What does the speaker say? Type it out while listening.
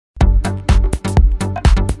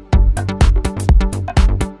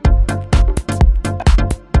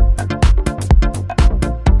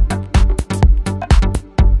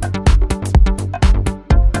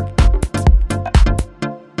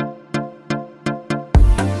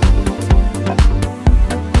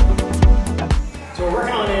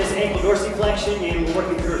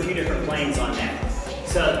planes on that.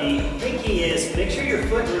 So the big key is make sure your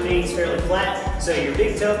foot remains fairly flat. So your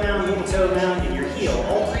big toe mound, little toe mound, and your heel,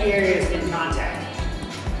 all three areas in contact.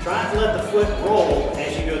 Try not to let the foot roll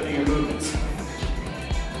as you go through your movements.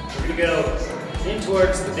 We're going to go in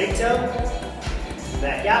towards the big toe,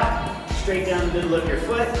 back out, straight down the middle of your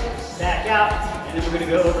foot, back out, and then we're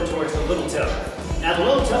going to go over towards the little toe. Now the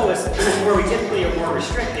little toe is where we typically are more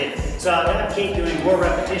restricted, so I'd advocate doing more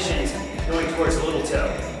repetitions going towards the little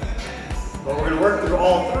toe. But we're going to work through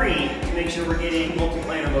all three to make sure we're getting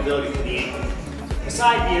multiplanar mobility for the ankle. The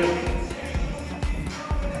side view,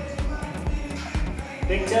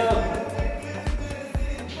 big toe,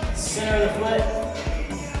 center of the foot,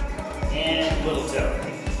 and little toe.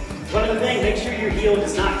 One other thing, make sure your heel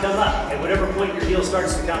does not come up. At whatever point your heel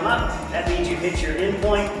starts to come up, that means you've hit your end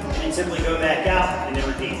point, and simply go back out and then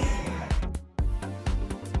repeat.